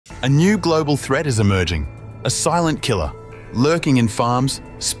A new global threat is emerging, a silent killer, lurking in farms,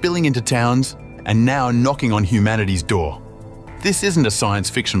 spilling into towns, and now knocking on humanity's door. This isn't a science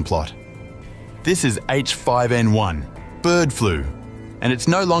fiction plot. This is H5N1, bird flu, and it's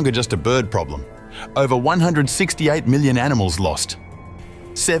no longer just a bird problem. Over 168 million animals lost,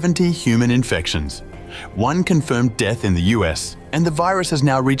 70 human infections, 1 confirmed death in the US, and the virus has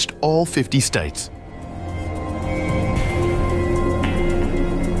now reached all 50 states.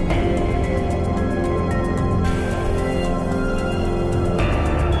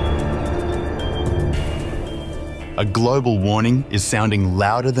 A global warning is sounding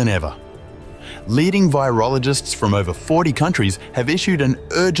louder than ever. Leading virologists from over 40 countries have issued an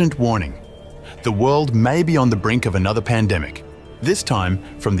urgent warning. The world may be on the brink of another pandemic, this time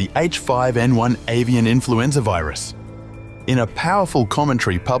from the H5N1 avian influenza virus. In a powerful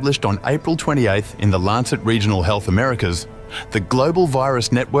commentary published on April 28th in the Lancet Regional Health Americas, the Global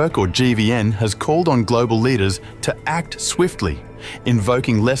Virus Network, or GVN, has called on global leaders to act swiftly,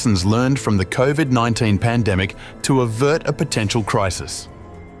 invoking lessons learned from the COVID-19 pandemic to avert a potential crisis.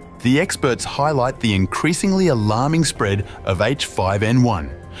 The experts highlight the increasingly alarming spread of H5N1,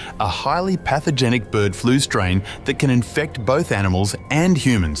 a highly pathogenic bird flu strain that can infect both animals and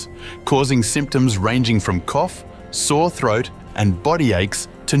humans, causing symptoms ranging from cough, sore throat, and body aches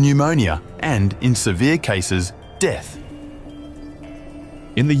to pneumonia and, in severe cases, death.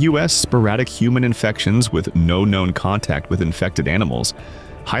 In the US, sporadic human infections with no known contact with infected animals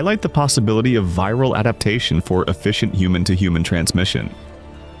highlight the possibility of viral adaptation for efficient human-to-human transmission.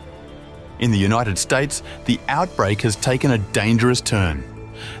 In the United States, the outbreak has taken a dangerous turn.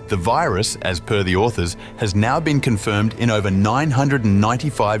 The virus, as per the authors, has now been confirmed in over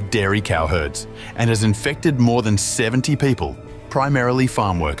 995 dairy cow herds and has infected more than 70 people, primarily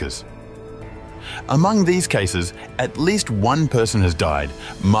farm workers. Among these cases, at least 1 person has died,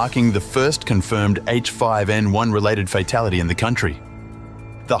 marking the first confirmed H5N1-related fatality in the country.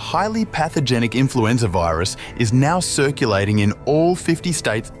 The highly pathogenic influenza virus is now circulating in all 50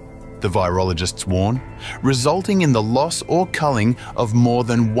 states, the virologists warn, resulting in the loss or culling of more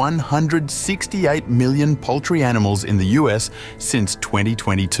than 168 million poultry animals in the US since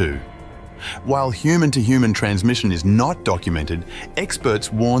 2022. While human-to-human transmission is not documented,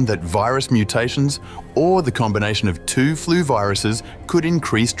 experts warn that virus mutations or the combination of 2 flu viruses could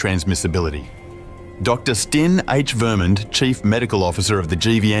increase transmissibility. Dr. Stijn H. Vermund, Chief Medical Officer of the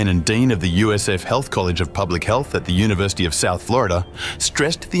GVN and Dean of the USF Health College of Public Health at the University of South Florida,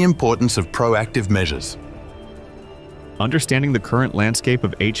 stressed the importance of proactive measures. Understanding the current landscape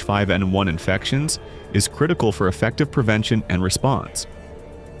of H5N1 infections is critical for effective prevention and response.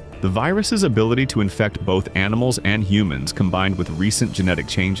 The virus's ability to infect both animals and humans, combined with recent genetic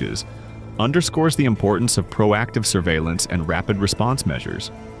changes, underscores the importance of proactive surveillance and rapid response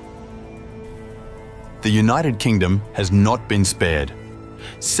measures. The United Kingdom has not been spared.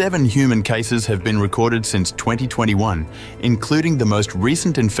 7 human cases have been recorded since 2021, including the most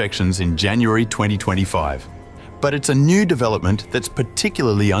recent infections in January 2025. But it's a new development that's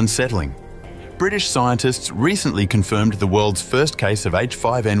particularly unsettling. British scientists recently confirmed the world's first case of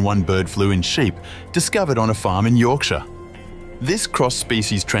H5N1 bird flu in sheep, discovered on a farm in Yorkshire. This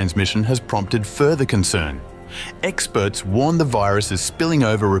cross-species transmission has prompted further concern. Experts warn the virus is spilling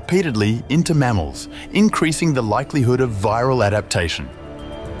over repeatedly into mammals, increasing the likelihood of viral adaptation.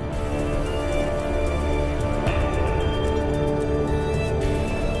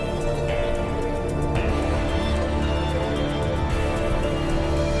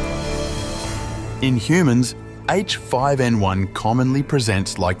 In humans, H5N1 commonly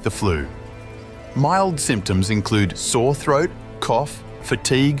presents like the flu. Mild symptoms include sore throat, cough,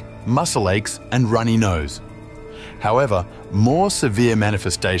 fatigue, muscle aches, and runny nose. However, more severe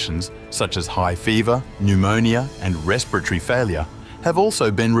manifestations, such as high fever, pneumonia, and respiratory failure, have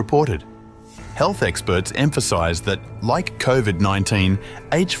also been reported. Health experts emphasize that, like COVID-19,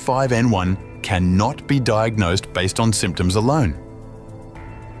 H5N1 cannot be diagnosed based on symptoms alone.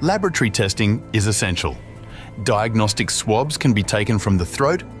 Laboratory testing is essential. Diagnostic swabs can be taken from the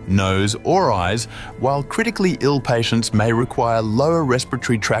throat, nose, or eyes, while critically ill patients may require lower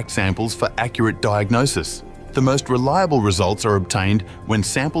respiratory tract samples for accurate diagnosis. The most reliable results are obtained when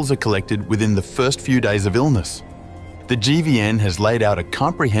samples are collected within the first few days of illness. The GVN has laid out a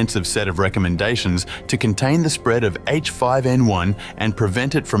comprehensive set of recommendations to contain the spread of H5N1 and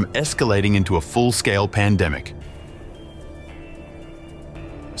prevent it from escalating into a full-scale pandemic.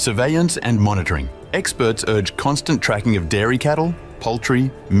 Surveillance and monitoring. Experts urge constant tracking of dairy cattle,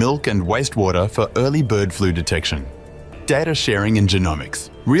 poultry, milk and wastewater for early bird flu detection. Data sharing and genomics.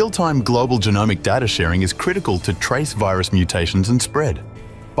 Real-time global genomic data sharing is critical to trace virus mutations and spread.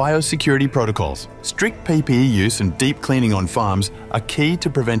 Biosecurity protocols. Strict PPE use and deep cleaning on farms are key to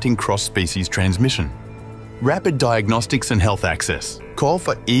preventing cross-species transmission. Rapid diagnostics and health access. Call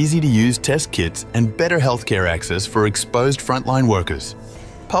for easy-to-use test kits and better healthcare access for exposed frontline workers.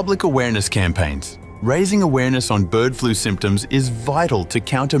 Public awareness campaigns. Raising awareness on bird flu symptoms is vital to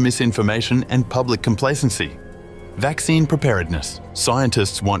counter misinformation and public complacency. Vaccine preparedness.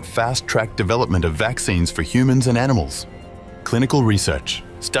 Scientists want fast-track development of vaccines for humans and animals. Clinical research.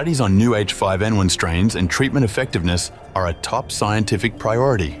 Studies on new H5N1 strains and treatment effectiveness are a top scientific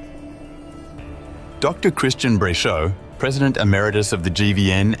priority. Dr. Christian Bréchot, President Emeritus of the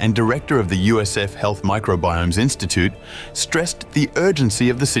GVN and Director of the USF Health Microbiomes Institute, stressed the urgency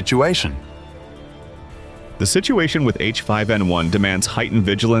of the situation. The situation with H5N1 demands heightened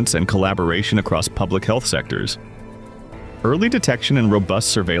vigilance and collaboration across public health sectors. Early detection and robust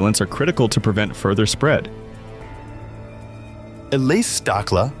surveillance are critical to prevent further spread. Elise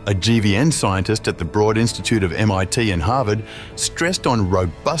Starkler, a GVN scientist at the Broad Institute of MIT and Harvard, stressed on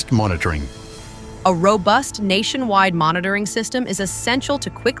robust monitoring. A robust nationwide monitoring system is essential to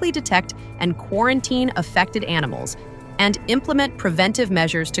quickly detect and quarantine affected animals and implement preventive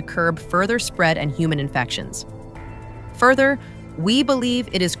measures to curb further spread and human infections. Further, we believe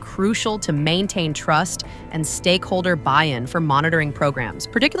it is crucial to maintain trust and stakeholder buy-in for monitoring programs,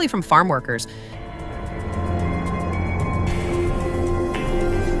 particularly from farm workers.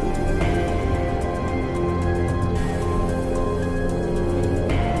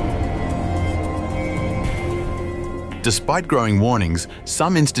 Despite growing warnings,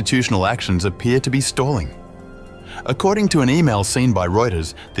 some institutional actions appear to be stalling. According to an email seen by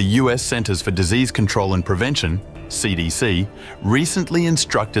Reuters, the US Centers for Disease Control and Prevention, CDC, recently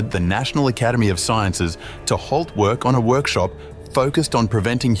instructed the National Academy of Sciences to halt work on a workshop focused on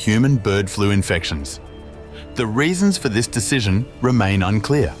preventing human bird flu infections. The reasons for this decision remain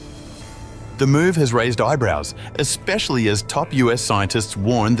unclear. The move has raised eyebrows, especially as top US scientists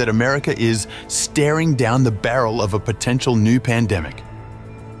warn that America is staring down the barrel of a potential new pandemic.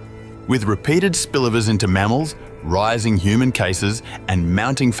 With repeated spillovers into mammals, rising human cases, and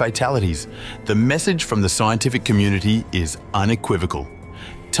mounting fatalities, the message from the scientific community is unequivocal.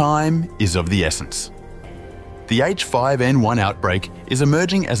 Time is of the essence. The H5N1 outbreak is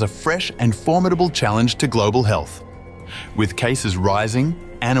emerging as a fresh and formidable challenge to global health. With cases rising,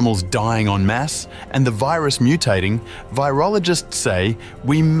 animals dying en masse, and the virus mutating, virologists say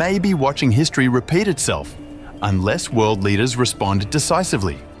we may be watching history repeat itself unless world leaders respond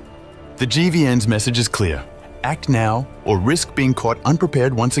decisively. The GVN's message is clear: act now or risk being caught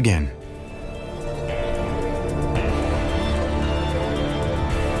unprepared once again.